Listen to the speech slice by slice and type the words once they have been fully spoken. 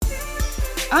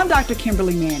I'm Dr.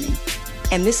 Kimberly Manning.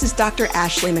 And this is Dr.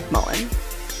 Ashley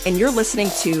McMullen. And you're listening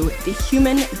to the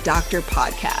Human Doctor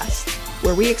Podcast,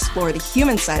 where we explore the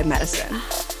human side of medicine,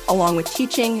 along with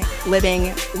teaching,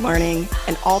 living, learning,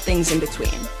 and all things in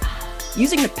between,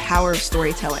 using the power of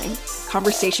storytelling,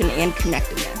 conversation, and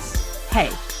connectedness.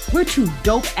 Hey, we're two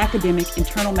dope academic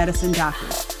internal medicine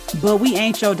doctors, but we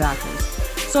ain't your doctors.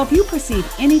 So if you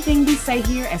perceive anything we say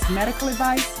here as medical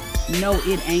advice, no,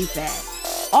 it ain't that.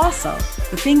 Also,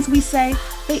 the things we say,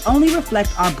 they only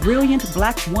reflect our brilliant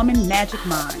Black woman magic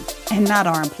mind and not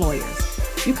our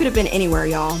employers. You could have been anywhere,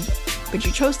 y'all, but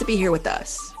you chose to be here with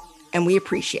us, and we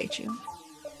appreciate you.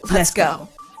 Let's go.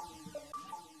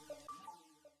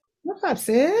 What's up,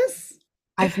 sis?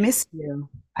 I've missed you.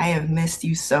 I have missed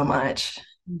you so much.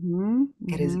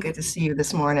 It is good to see you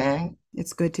this morning.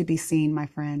 It's good to be seen, my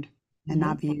friend, and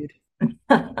not viewed.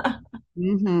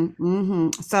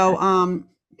 So,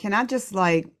 can I just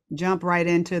jump right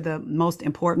into the most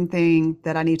important thing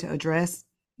that I need to address?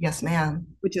 Yes, ma'am.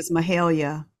 Which is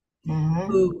Mahalia,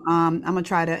 who I'm gonna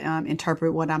try to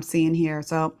interpret what I'm seeing here.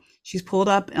 So she's pulled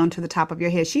up onto the top of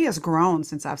your head. She has grown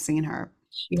since I've seen her.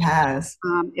 She has.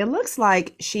 It looks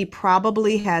like she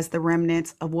probably has the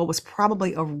remnants of what was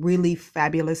probably a really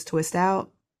fabulous twist out.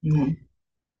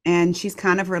 And she's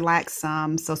kind of relaxed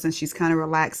some. So since she's kind of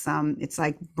relaxed some, it's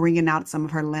like bringing out some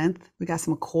of her length. We got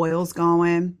some coils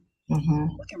going.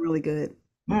 Looking really good.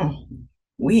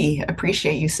 We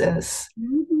appreciate you, sis.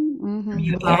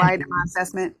 You all right in my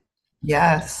assessment?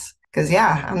 Yes. Because,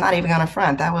 I'm not even gonna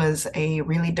front. That was a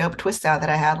really dope twist out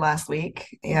that I had last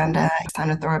week. And it's time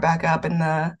to throw it back up in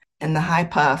the high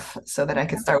puff so that I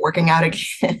can start working out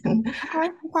again. Okay.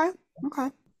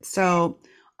 So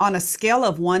on a scale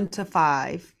of 1 to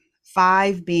 5,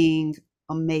 5 being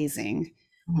amazing,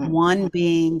 1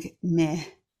 being meh,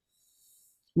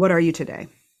 what are you today?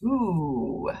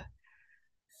 Ooh,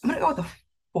 I'm gonna go with a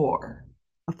 4.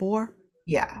 A 4?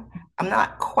 Yeah, I'm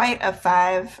not quite a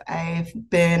 5. I've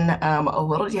been a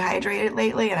little dehydrated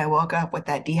lately, and I woke up with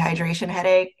that dehydration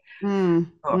headache. So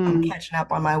I'm catching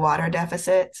up on my water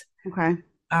deficit. Okay.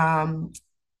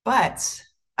 But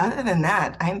other than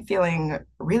that, I'm feeling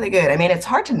really good. I mean, it's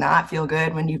hard to not feel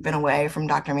good when you've been away from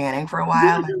Dr. Manning for a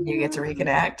while and you get to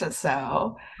reconnect.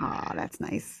 So, that's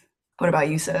nice. What about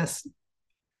you, sis?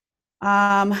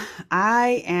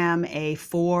 I am a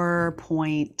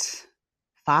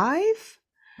 4.5.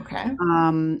 Okay.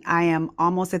 I am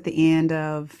almost at the end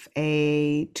of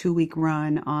a 2-week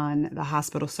run on the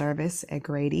hospital service at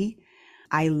Grady.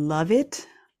 I love it,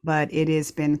 but it has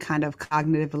been kind of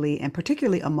cognitively and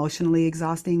particularly emotionally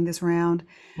exhausting this round.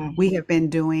 We have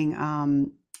been doing,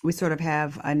 we sort of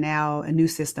have now a new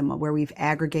system where we've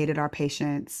aggregated our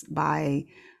patients by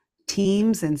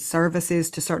teams and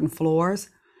services to certain floors.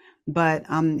 But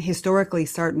historically,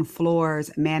 certain floors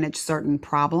manage certain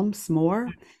problems more.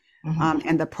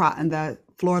 And the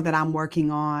floor that I'm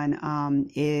working on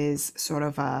is sort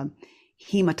of a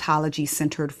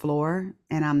hematology-centered floor.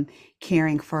 And I'm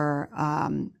caring for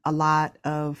a lot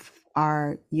of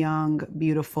our young,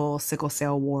 beautiful sickle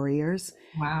cell warriors.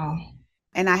 Wow.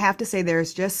 And I have to say,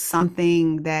 there's just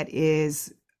something that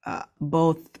is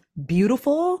both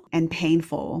beautiful and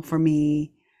painful for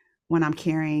me when I'm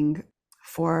caring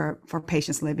for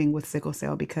patients living with sickle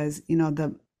cell, because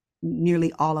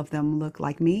nearly all of them look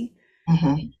like me,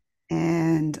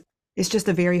 and it's just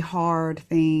a very hard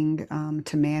thing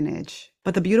to manage.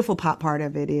 But the beautiful part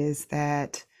of it is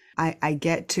that I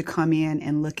get to come in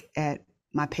and look at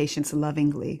my patients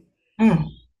lovingly.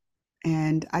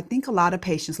 And I think a lot of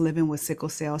patients living with sickle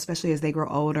cell, especially as they grow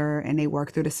older and they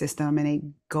work through the system and they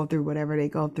go through whatever they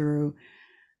go through,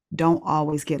 don't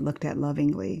always get looked at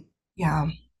lovingly. Yeah.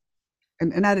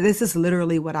 And this is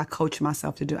literally what I coach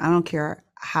myself to do. I don't care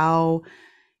how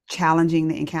challenging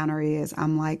the encounter is.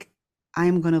 I'm like,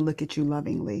 I'm going to look at you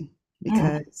lovingly,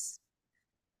 because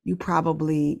you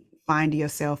probably find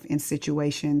yourself in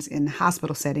situations, in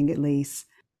hospital setting at least,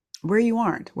 where you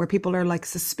aren't, where people are like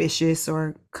suspicious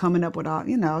or coming up with all,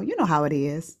 you know how it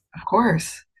is. Of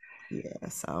course. Yeah.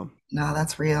 So. No,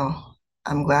 that's real.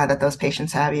 I'm glad that those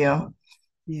patients have you.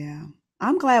 Yeah.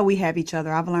 I'm glad we have each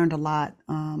other. I've learned a lot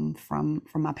from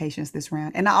my patients this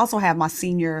round. And I also have my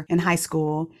senior in high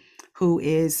school who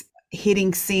is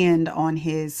hitting send on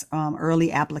his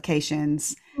early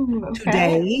applications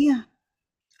today.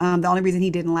 The only reason he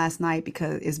didn't last night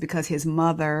is because his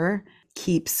mother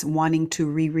keeps wanting to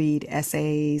reread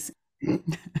essays.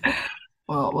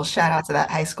 Well, shout out to that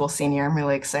high school senior. I'm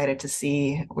really excited to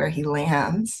see where he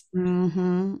lands.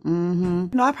 No,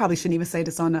 I probably shouldn't even say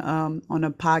this on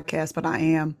a podcast, but I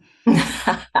am.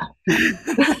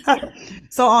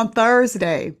 So on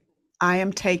Thursday, I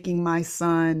am taking my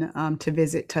son to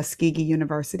visit Tuskegee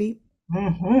University.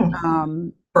 Hmm.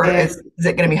 Um, Or and is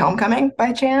it going to be homecoming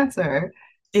by chance or?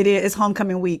 it is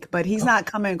homecoming week, but he's not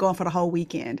coming going for the whole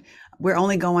weekend. We're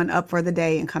only going up for the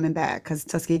day and coming back because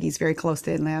Tuskegee is very close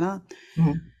to Atlanta.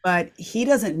 Mhm. But he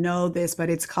doesn't know this, but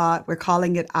we're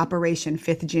calling it Operation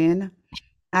Fifth Gen.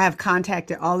 I have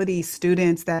contacted all of these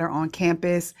students that are on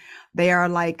campus. They are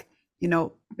like,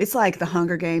 it's like the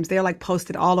Hunger Games. They're like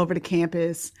posted all over the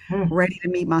campus, Mhm. ready to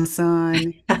meet my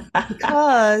son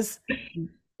because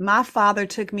my father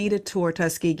took me to tour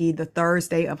Tuskegee the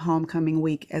Thursday of homecoming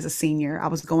week as a senior. I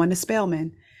was going to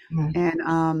Spelman, Mhm.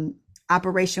 and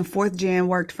Operation Fourth Gen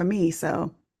worked for me.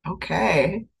 So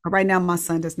Okay. right now, my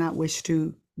son does not wish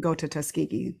to go to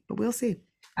Tuskegee, but we'll see.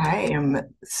 I am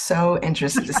so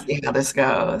interested to see how this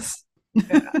goes.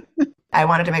 Yeah. I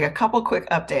wanted to make a couple quick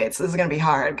updates. This is going to be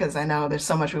hard because I know there's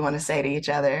so much we want to say to each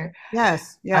other.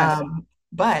 Yes, yes.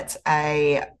 But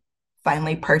I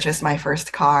finally purchased my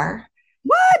first car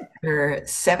What? after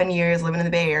 7 years living in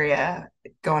the Bay Area,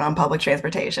 going on public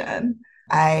transportation.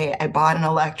 I bought an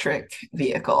electric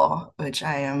vehicle, which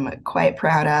I am quite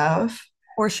proud of.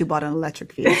 Of course, you bought an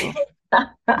electric vehicle.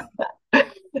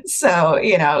 So,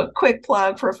 quick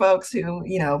plug for folks who,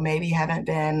 maybe haven't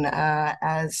been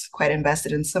as quite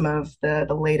invested in some of the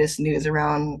latest news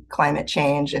around climate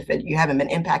change. If you haven't been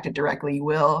impacted directly, you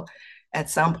will at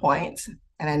some point.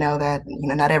 And I know that,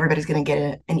 not everybody's going to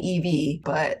get an EV,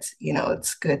 but,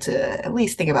 it's good to at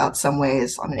least think about some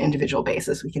ways on an individual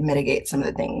basis we can mitigate some of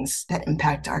the things that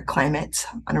impact our climate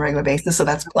on a regular basis. So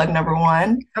that's plug number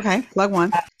one. Okay, plug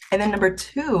one. And then number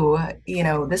two,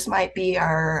 this might be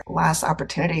our last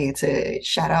opportunity to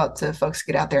shout out to folks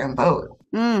get out there and vote.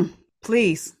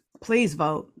 Please, please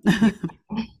vote.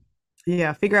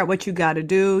 Yeah, figure out what you got to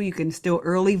do. You can still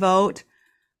early vote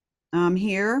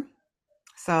here.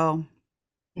 So,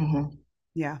 Hmm.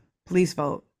 yeah, please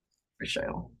vote. For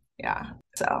sure. Yeah.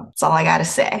 So that's all I got to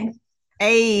say.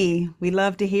 Hey, we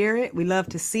love to hear it. We love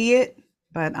to see it.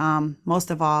 But most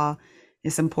of all,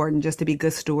 it's important just to be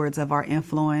good stewards of our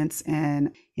influence.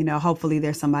 And, hopefully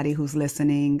there's somebody who's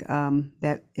listening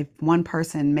that if one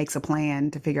person makes a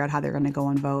plan to figure out how they're going to go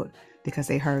and vote because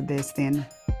they heard this, then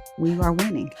we are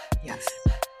winning. Yes.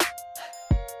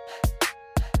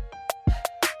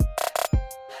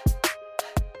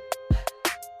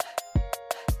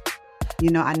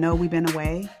 I know we've been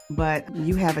away, but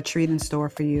you have a treat in store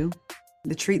for you.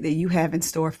 The treat that you have in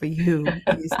store for you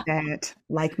is that,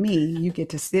 like me, you get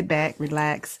to sit back,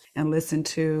 relax, and listen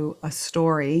to a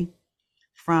story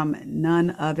from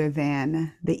none other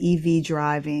than the EV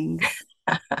driving,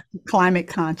 climate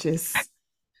conscious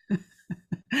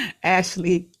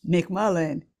Ashley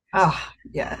McMullen. Oh,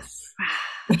 yes.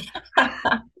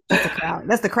 That's the crowd.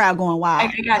 That's the crowd going I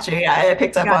wild. got you. Yeah, I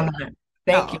picked up Got on it. that.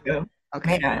 Thank Oh, you.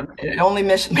 okay. Man, it only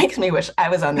makes me wish I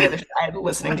was on the other side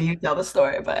listening to you tell the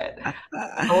story, but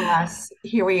alas,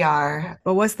 here we are.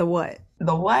 But what's the what?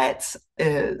 The what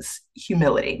is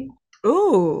humility.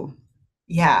 Ooh.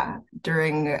 Yeah,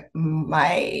 during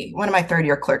my one of my third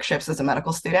year clerkships as a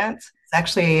medical student, it's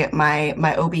actually my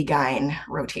OB-GYN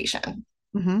rotation.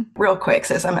 Hmm. Real quick,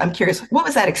 sis, I'm curious, what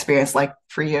was that experience like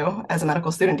for you as a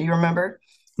medical student? Do you remember?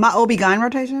 My OB-GYN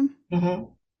rotation? Hmm.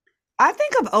 I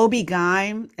think of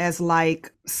OB-GYN as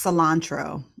like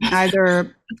cilantro.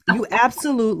 Either you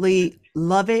absolutely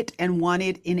love it and want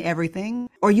it in everything,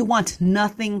 or you want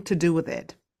nothing to do with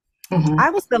it. Hmm.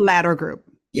 I was the latter group.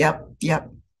 Yep, yep.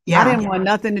 I Yeah, didn't want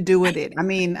nothing to do with it. I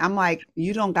mean, I'm like,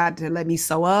 you don't got to let me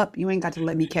sew up. You ain't got to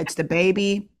let me catch the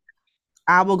baby.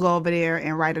 I will go over there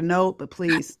and write a note, but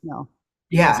please, no.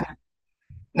 Yes, yeah.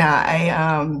 No,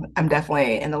 I'm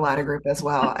definitely in the latter group as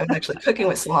well. I was actually cooking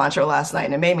with cilantro last night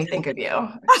and it made me think of you.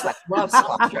 Because I love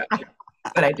cilantro, ma'am.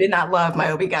 but I did not love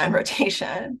my OB-GYN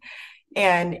rotation.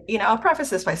 And, I'll preface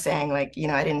this by saying, like,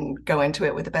 I didn't go into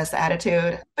it with the best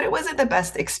attitude, but it wasn't the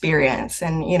best experience.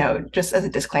 And, just as a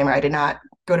disclaimer, I did not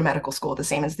go to medical school at the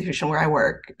same institution where I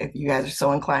work. If you guys are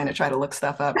so inclined to try to look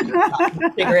stuff up, you'll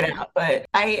figure it out. But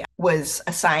I was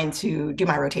assigned to do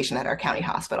my rotation at our county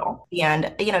hospital.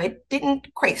 And, it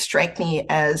didn't quite strike me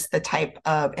as the type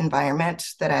of environment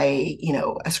that I,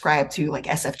 ascribe to like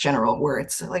SF General, where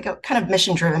it's like a kind of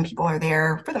mission driven. People are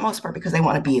there for the most part because they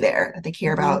want to be there, that they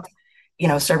care Mhm. about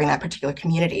serving that particular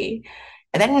community.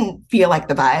 And I didn't feel like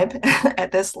the vibe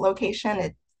at this location.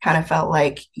 It kind of felt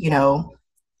like,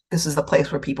 this is the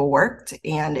place where people worked,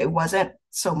 and it wasn't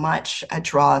so much a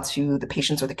draw to the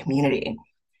patients or the community.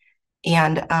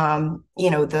 And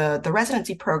the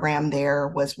residency program there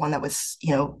was one that was,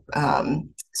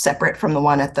 separate from the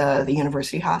one at the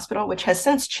university hospital, which has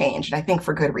since changed, and I think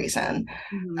for good reason.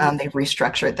 Hmm. They've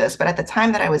restructured this, but at the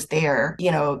time that I was there,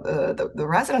 the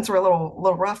residents were a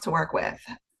little rough to work with.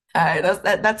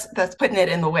 That's putting it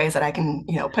in the ways that I can,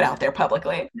 put out there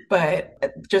publicly. But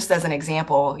just as an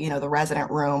example, the resident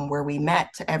room where we met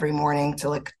every morning to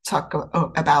like talk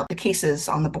about the cases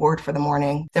on the board for the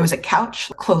morning, there was a couch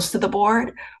close to the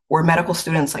board where medical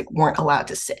students like weren't allowed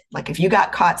to sit. Like if you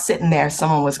got caught sitting there,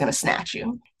 someone was going to snatch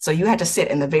you. So you had to sit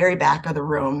in the very back of the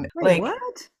room. Wait, Like,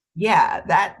 what? yeah,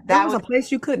 that There that was was a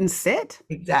place you couldn't sit?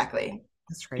 exactly.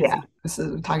 That's Yeah, crazy. this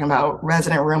is talking about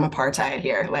resident room apartheid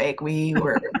here. Like we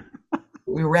were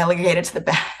relegated to the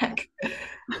back.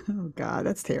 Oh God,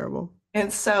 that's terrible.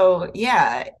 And so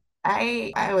yeah,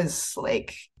 I was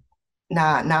like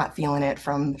not feeling it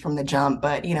from the jump,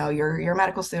 but you're a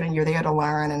medical student, you're there to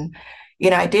learn. And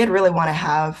I did really want to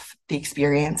have the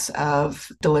experience of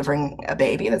delivering a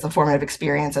baby. That's a formative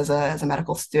experience as a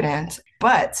medical student.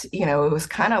 But it was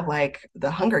kind of like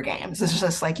the Hunger Games. It's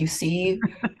just like you see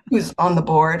who's on the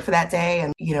board for that day.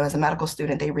 And as a medical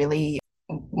student, they really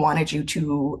wanted you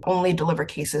to only deliver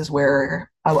cases where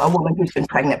a woman who's been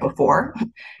pregnant before,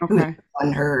 who's Okay.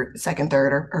 on her second,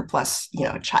 third, or plus,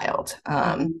 child.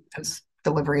 Mhm. Those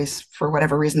deliveries, for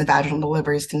whatever reason, the vaginal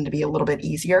deliveries tend to be a little bit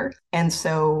easier. And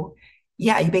so,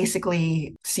 yeah, you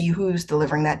basically see who's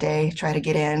delivering that day, try to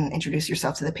get in, introduce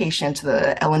yourself to the patient, to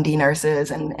the L&D nurses,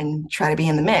 and try to be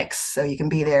in the mix so you can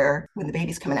be there when the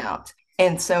baby's coming out.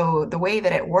 And so the way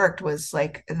that it worked was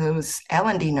like those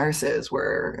L&D nurses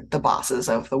were the bosses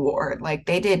of the ward. Like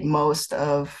they did most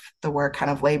of the work kind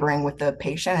of laboring with the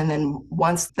patient. And then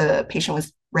once the patient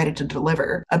was ready to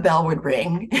deliver, a bell would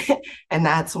ring. And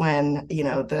that's when,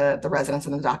 the residents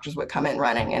and the doctors would come in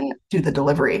running and do the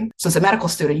delivery. So as a medical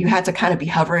student, you had to kind of be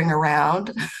hovering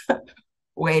around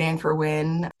waiting for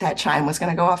when that chime was going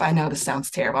to go off. I know this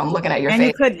sounds terrible. I'm looking at your And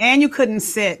face. you couldn't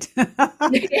sit.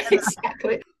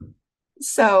 Exactly.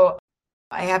 So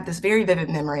I have this very vivid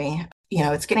memory.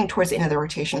 It's getting towards the end of the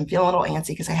rotation. I'm feeling a little antsy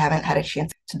because I haven't had a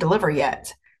chance to deliver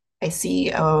yet. I see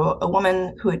a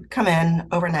woman who had come in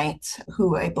overnight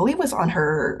who I believe was on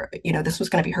her, this was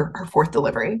going to be her fourth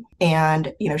delivery.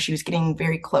 And, she was getting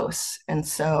very close. And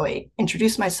so I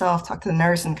introduced myself, talked to the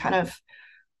nurse, and kind of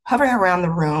hovering around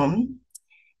the room.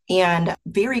 And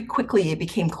very quickly it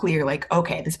became clear like,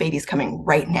 okay, this baby's coming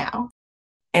right now.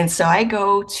 And so I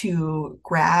go to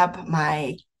grab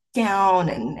my gown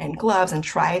and gloves and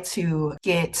try to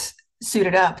get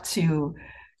suited up to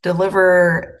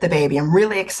deliver the baby. I'm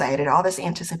really excited, all this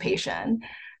anticipation.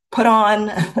 Put on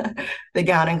the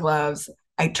gown and gloves.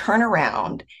 I turn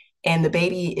around and the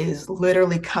baby is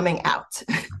literally coming out.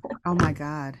 Oh my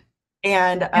God.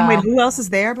 And And wait, who else is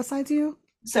there besides you?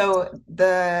 so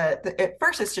at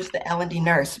first it's just the L&D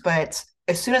nurse, but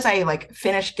as soon as I like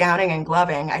finish gowning and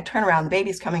gloving, I turn around, the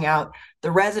baby's coming out.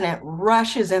 The resident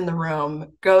rushes in the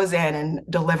room, goes in and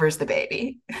delivers the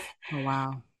baby Oh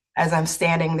wow. as I'm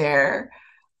standing there.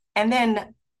 And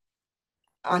then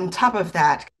on top of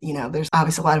that, there's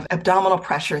obviously a lot of abdominal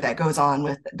pressure that goes on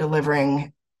with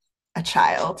delivering a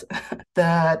child.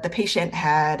 The patient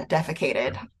had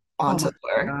defecated Oh onto my the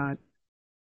floor. God.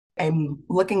 I'm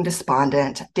looking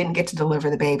despondent, didn't get to deliver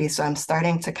the baby. So I'm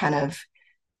starting to kind of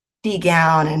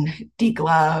de-gown and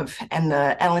de-glove. And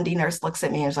the L&D nurse looks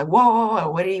at me and is like, whoa, whoa, whoa,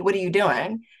 what are you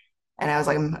doing? And I was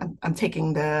like, I'm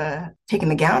taking the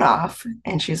gown off.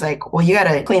 And she's like, well, you got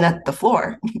to clean up the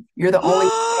floor. You're the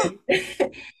only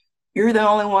you're the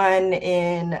only one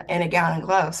in a gown and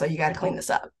gloves, so you got to clean this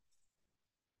up.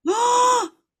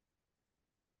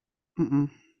 Mm-mm,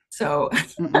 So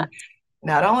mm-mm.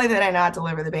 not only did I not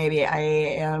deliver the baby, I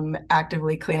am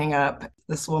actively cleaning up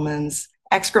this woman's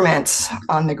excrement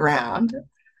on the ground.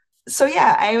 So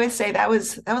yeah, I would say that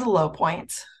was a low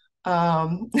point.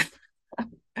 Um,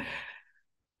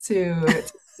 to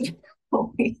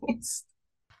police.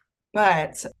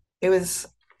 But it was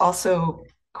also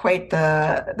quite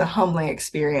the humbling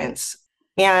experience.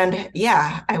 And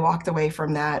yeah, I walked away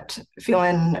from that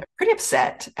feeling pretty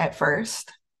upset at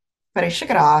first, but I shook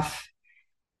it off.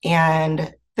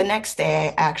 And the next day,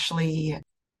 I actually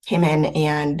came in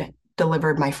and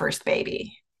delivered my first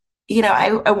baby.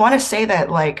 I want to say that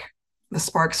like the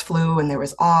sparks flew and there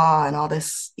was awe and all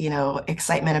this,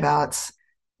 excitement about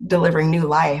delivering new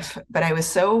life. But I was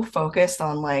so focused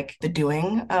on like the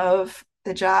doing of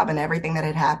the job and everything that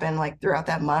had happened like throughout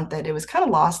that month that it was kind of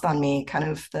lost on me, kind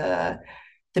of the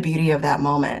beauty of that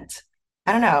moment.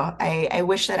 I don't know. I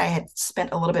wish that I had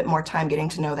spent a little bit more time getting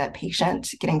to know that patient,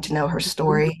 getting to know her Mhm.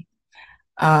 story.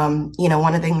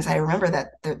 One of the things I remember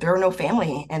that there were no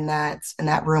family in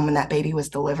that room when that baby was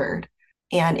delivered.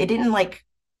 And it didn't like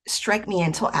strike me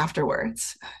until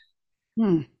afterwards.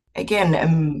 Hmm. Again,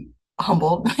 I'm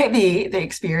humbled by the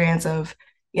experience of,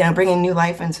 bringing new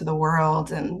life into the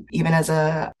world. And even as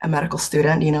a medical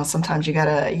student, sometimes you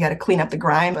gotta clean up the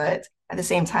grime. But at the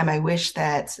same time, I wish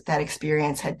that that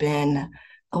experience had been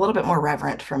a little bit more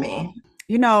reverent for me.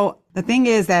 The thing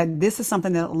is that this is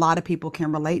something that a lot of people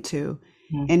can relate to.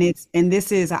 Mm. And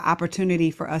this is an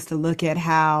opportunity for us to look at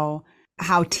how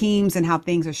teams and how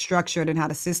things are structured and how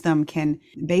the system can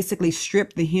basically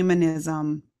strip the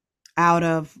humanism out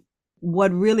of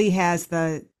what really has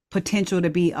the potential to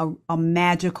be a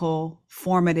magical,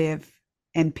 formative,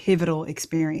 and pivotal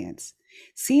experience.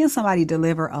 Seeing somebody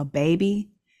deliver a baby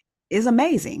is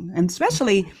amazing, and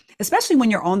especially when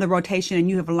you're on the rotation and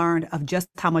you have learned of just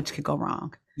how much could go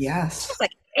wrong. It's Yes. just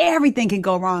like everything can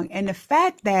go wrong. And the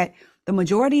fact that the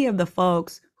majority of the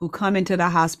folks who come into the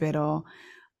hospital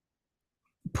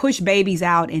push babies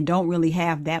out and don't really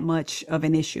have that much of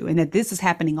an issue, and that this is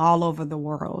happening all over the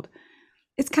world,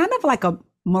 it's kind of like a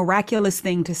miraculous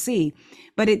thing to see.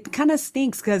 But it kind of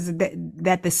stinks because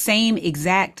that the same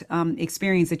exact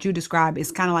experience that you described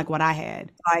is kind of like what I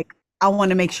had. Like, I want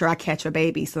to make sure I catch a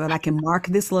baby so that I can mark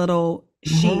this little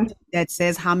sheet Hmm. that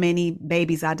says how many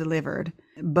babies I delivered.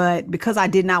 But because I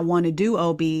did not want to do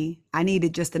OB, I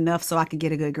needed just enough so I could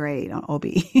get a good grade on OB.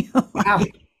 Yeah.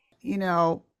 Like, you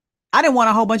know, I didn't want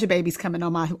a whole bunch of babies coming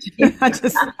on my I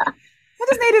just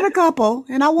needed a couple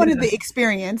and I wanted the Yes.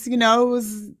 experience, it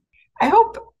was. I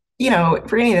hope,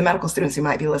 for any of the medical students who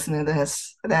might be listening to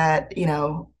this, that,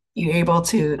 you're able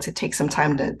to take some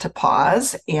time to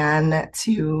pause and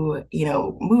to,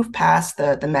 move past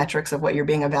the metrics of what you're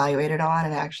being evaluated on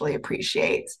and actually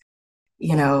appreciate,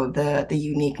 the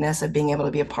uniqueness of being able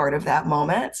to be a part of that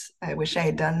moment. I wish I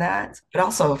had done that. But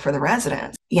also for the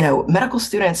residents, medical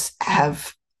students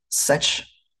have such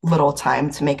little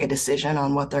time to make a decision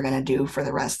on what they're going to do for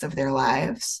the rest of their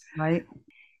lives. Right.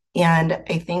 And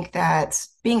I think that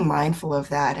being mindful of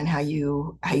that and how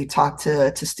you talk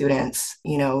to students,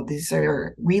 these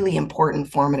are really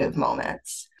important formative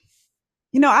moments.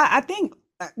 I think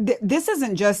this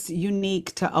isn't just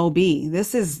unique to OB.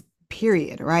 This is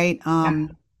period, right? Yeah.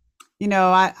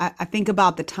 I think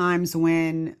about the times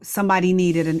when somebody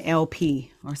needed an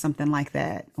LP or something like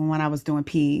that when I was doing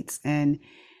peds,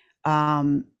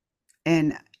 um,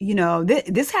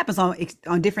 this happens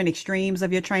on different extremes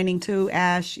of your training too,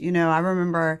 Ash. I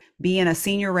remember being a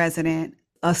senior resident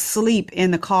asleep in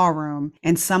the call room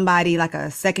and somebody like a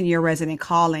second year resident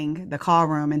calling the call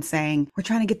room and saying, we're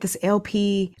trying to get this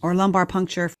LP or lumbar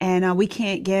puncture and we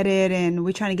can't get it. And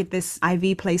we're trying to get this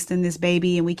IV placed in this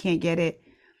baby and we can't get it.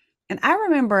 And I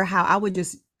remember how I would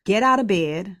just get out of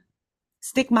bed,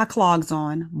 stick my clogs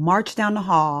on, march down the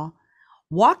hall,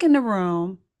 walk in the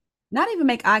room, not even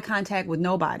make eye contact with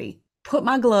nobody, put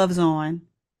my gloves on,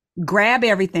 grab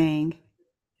everything,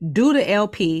 do the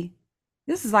LP.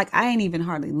 This is like I ain't even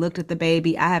hardly looked at the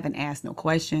baby. I haven't asked no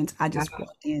questions. I just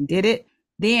walked in, did it.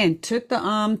 Then took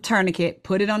the tourniquet,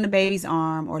 put it on the baby's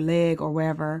arm or leg or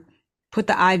wherever, put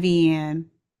the IV in,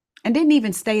 and didn't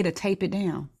even stay to tape it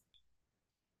down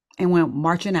and went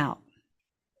marching out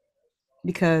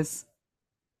because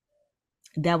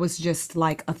that was just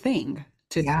like a thing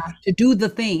to Yeah. to do the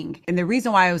thing. And the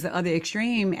reason why it was the other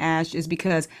extreme, Ash, is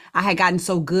because I had gotten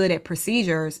so good at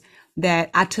procedures that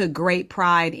I took great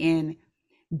pride in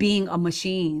being a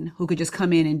machine who could just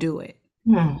come in and do it.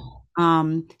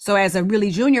 Hmm. So as a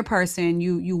really junior person,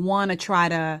 you want to try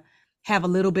to have a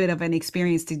little bit of an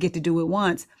experience to get to do it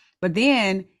once, but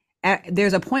then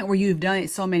there's a point where you've done it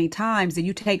so many times that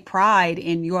you take pride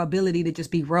in your ability to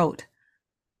just be rote,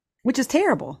 which is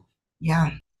terrible.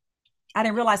 Yeah. I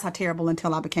didn't realize how terrible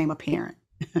until I became a parent.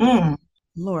 Mm.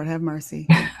 Lord have mercy.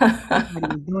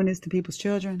 Somebody is doing this to people's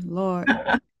children. Lord.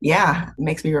 Yeah. It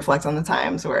makes me reflect on the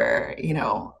times where,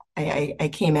 I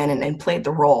came in and played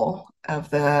the role of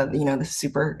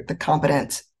the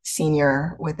competent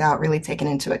senior without really taking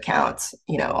into account,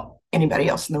 anybody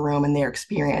else in the room and their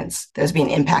experience that was being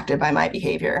impacted by my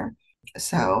behavior.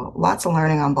 So lots of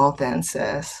learning on both ends,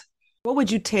 sis. What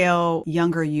would you tell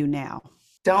younger you now?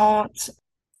 Don't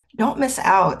don't miss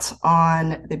out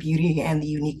on the beauty and the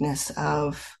uniqueness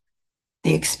of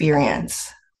the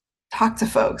experience. Talk to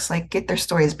folks, like get their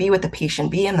stories, be with the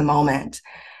patient, be in the moment.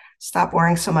 Stop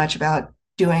worrying so much about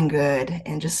doing good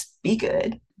and just be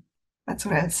good. That's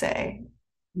what I would say.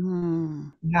 Hmm.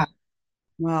 Yeah.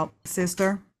 Well,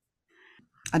 sister,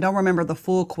 I don't remember the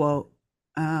full quote,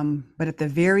 but at the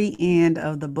very end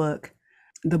of the book,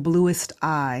 the bluest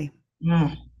eye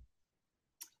Mm.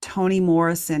 Toni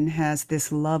Morrison has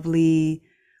this lovely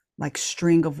like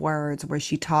string of words where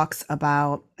she talks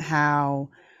about how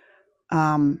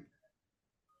um,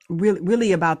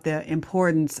 really about the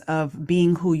importance of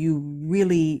being who you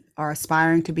really are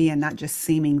aspiring to be and not just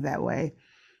seeming that way.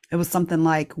 It was something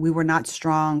like, we were not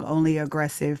strong, only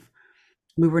aggressive.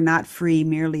 We were not free,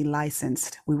 merely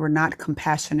licensed. We were not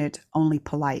compassionate, only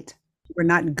polite. We're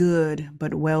not good,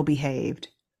 but well behaved.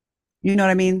 You know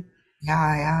what I mean?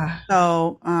 Yeah, yeah.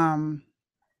 So I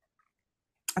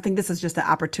think this is just an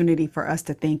opportunity for us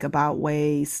to think about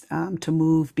ways to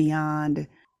move beyond,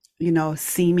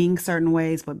 seeming certain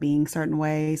ways, but being certain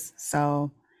ways.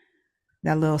 So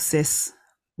that little sis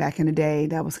back in the day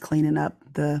that was cleaning up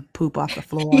the poop off the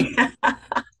floor. Yeah.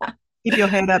 Keep your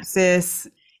head up, sis.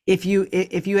 If you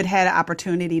had had an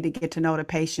opportunity to get to know the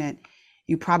patient,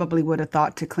 you probably would have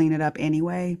thought to clean it up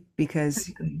anyway because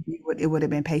it would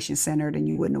have been patient centered and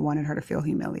you wouldn't have wanted her to feel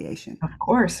humiliation. Of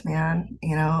course, man.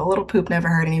 A little poop never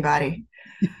hurt anybody.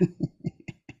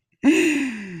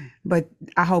 But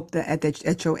I hope that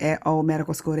at your old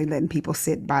medical school they letting people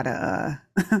sit by the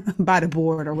by the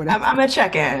board or I'm, whatever. I'm gonna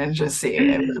check in and just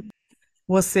see.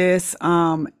 Well, sis,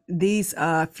 these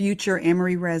future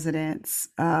Emory residents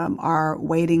are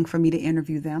waiting for me to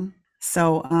interview them.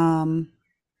 So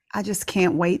I just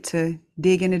can't wait to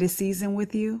dig into this season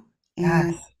with you.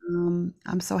 And Yes.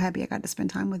 I'm so happy I got to spend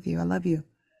time with you. I love you.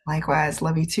 Likewise.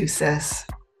 Love you too, sis.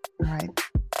 All right.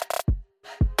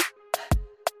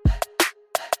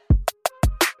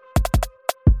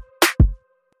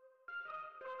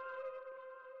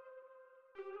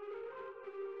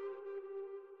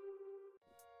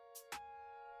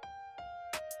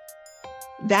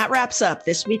 That wraps up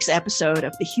this week's episode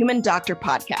of the Human Doctor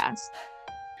Podcast.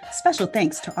 Special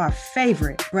thanks to our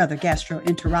favorite brother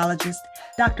gastroenterologist,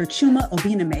 Dr. Chuma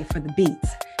Obiname, for the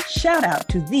beats. Shout out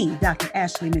to the Dr.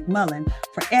 Ashley McMullen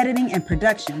for editing and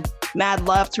production. Mad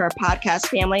love to our podcast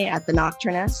family at the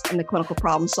Nocturnist and the Clinical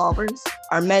Problem Solvers,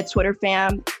 our Med Twitter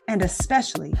fam. And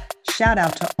especially shout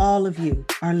out to all of you,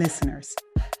 our listeners.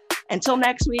 Until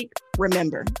next week,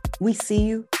 remember, we see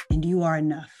you and you are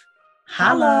enough.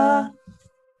 Holla!